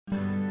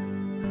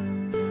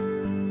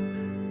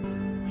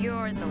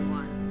You're the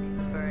one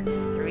who burned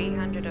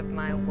 300 of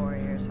my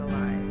warriors alive.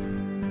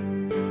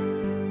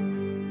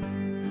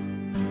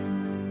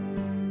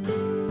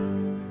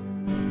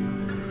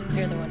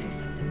 You're the one who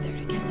sent them there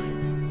to kill us.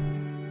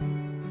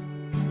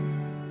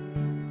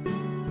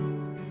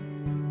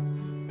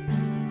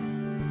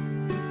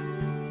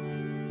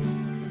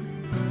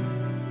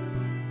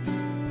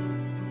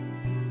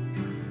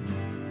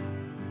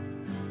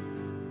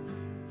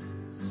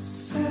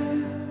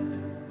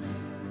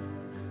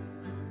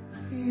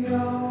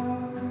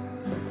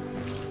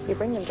 You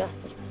bring them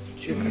justice.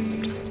 You bring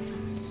them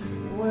justice.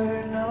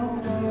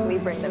 We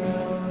bring them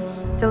peace.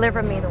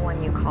 Deliver me the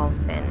one you call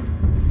Finn.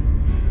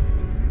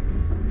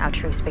 Our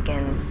truce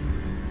begins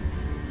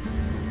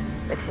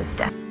with his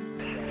death.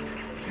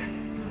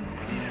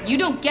 You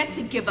don't get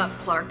to give up,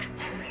 Clarke.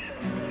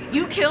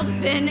 You killed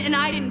Finn, and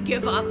I didn't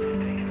give up.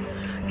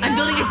 I'm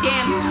building a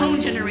damn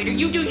tone generator.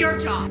 You do your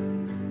job.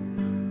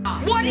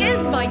 What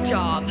is my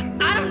job?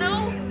 I don't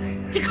know.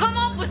 To come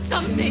up with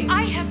something.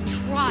 I have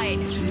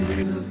tried.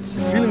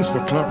 Feelings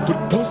for Clarke put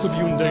both of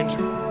you in danger.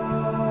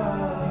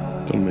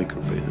 Don't make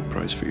her pay the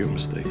price for your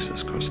mistakes,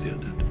 as Kostya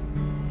did.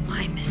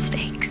 My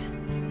mistakes.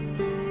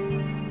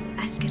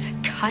 Eskida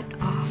cut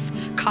off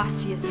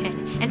Kostya's head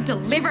and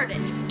delivered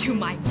it to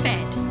my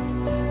bed.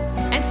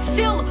 And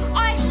still,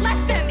 I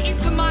let them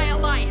into my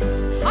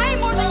alliance. I am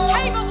more than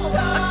capable of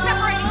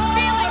separating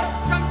feelings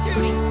from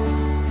duty.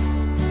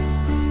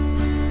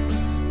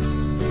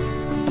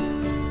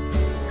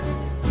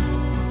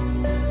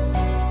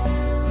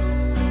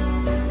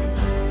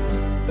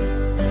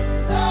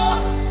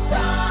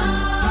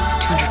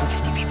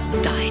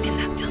 Died in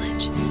that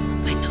village.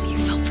 I know you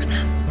felt for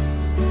them,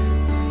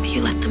 but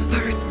you let them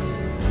burn.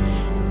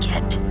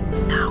 Get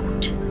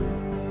out.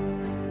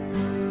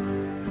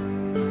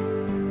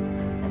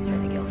 As for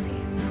the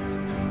guilty,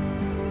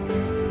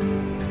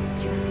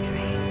 choose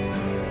straight,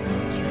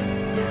 choose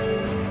step.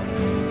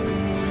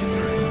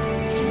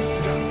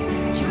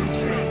 Choose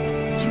straight,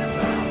 choose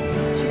step,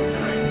 choose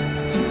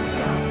straight, choose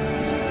step.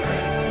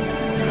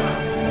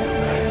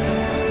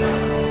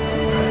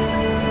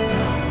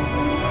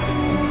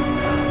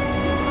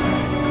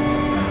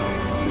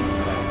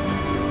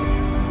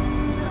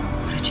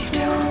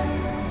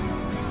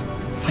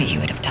 What you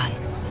would have done.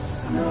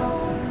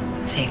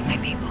 Save my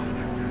people.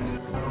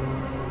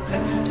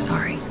 I'm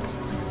sorry.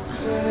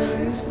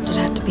 It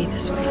had to be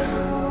this way.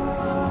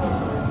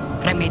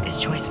 But I made this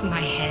choice with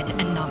my head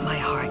and not my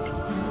heart.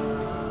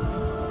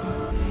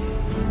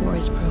 War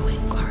is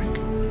brewing, Clarke.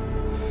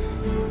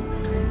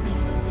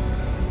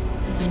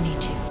 I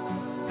need you.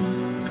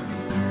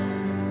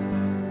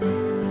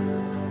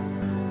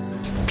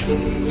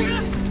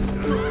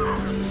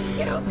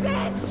 You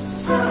bitch!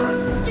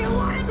 You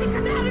wanted the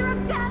commander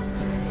of death!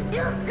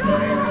 You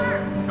got her!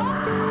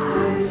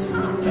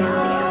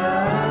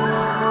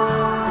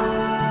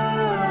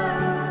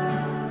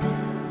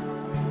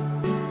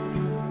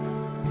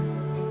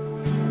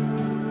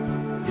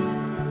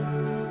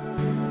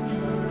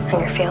 And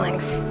your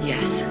feelings.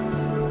 Yes.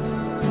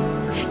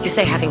 You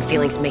say having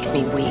feelings makes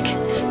me weak,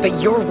 but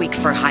you're weak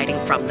for hiding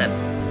from them.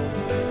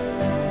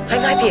 I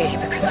might be a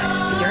hypocrite, Lexa,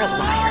 but you're a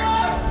liar.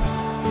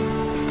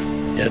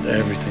 Yet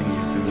everything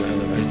you do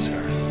elevates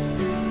her.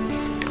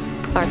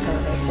 Clarke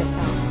elevates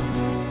herself.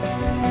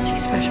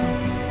 She's special.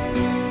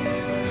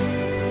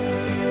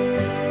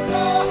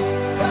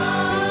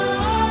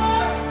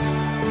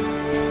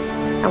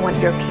 I want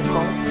your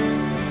people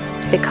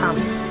to become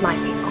my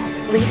people.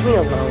 Leave me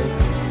alone.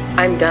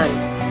 I'm done.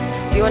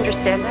 Do you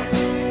understand that?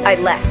 I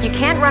left. You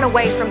can't run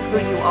away from who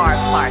you are,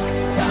 Clarke.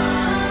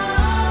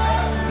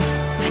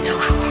 I know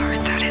how hard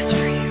that is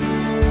for you.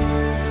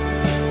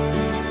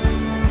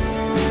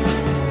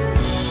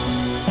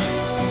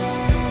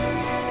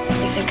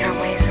 You think our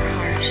ways are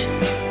harsh?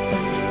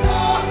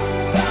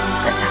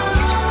 That's how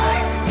we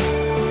survive.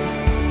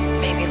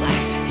 Maybe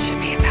life should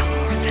be about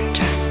more than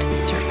just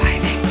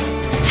surviving.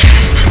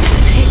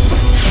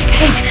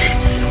 Hey,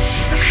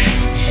 it's okay.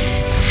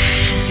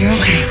 You're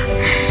okay.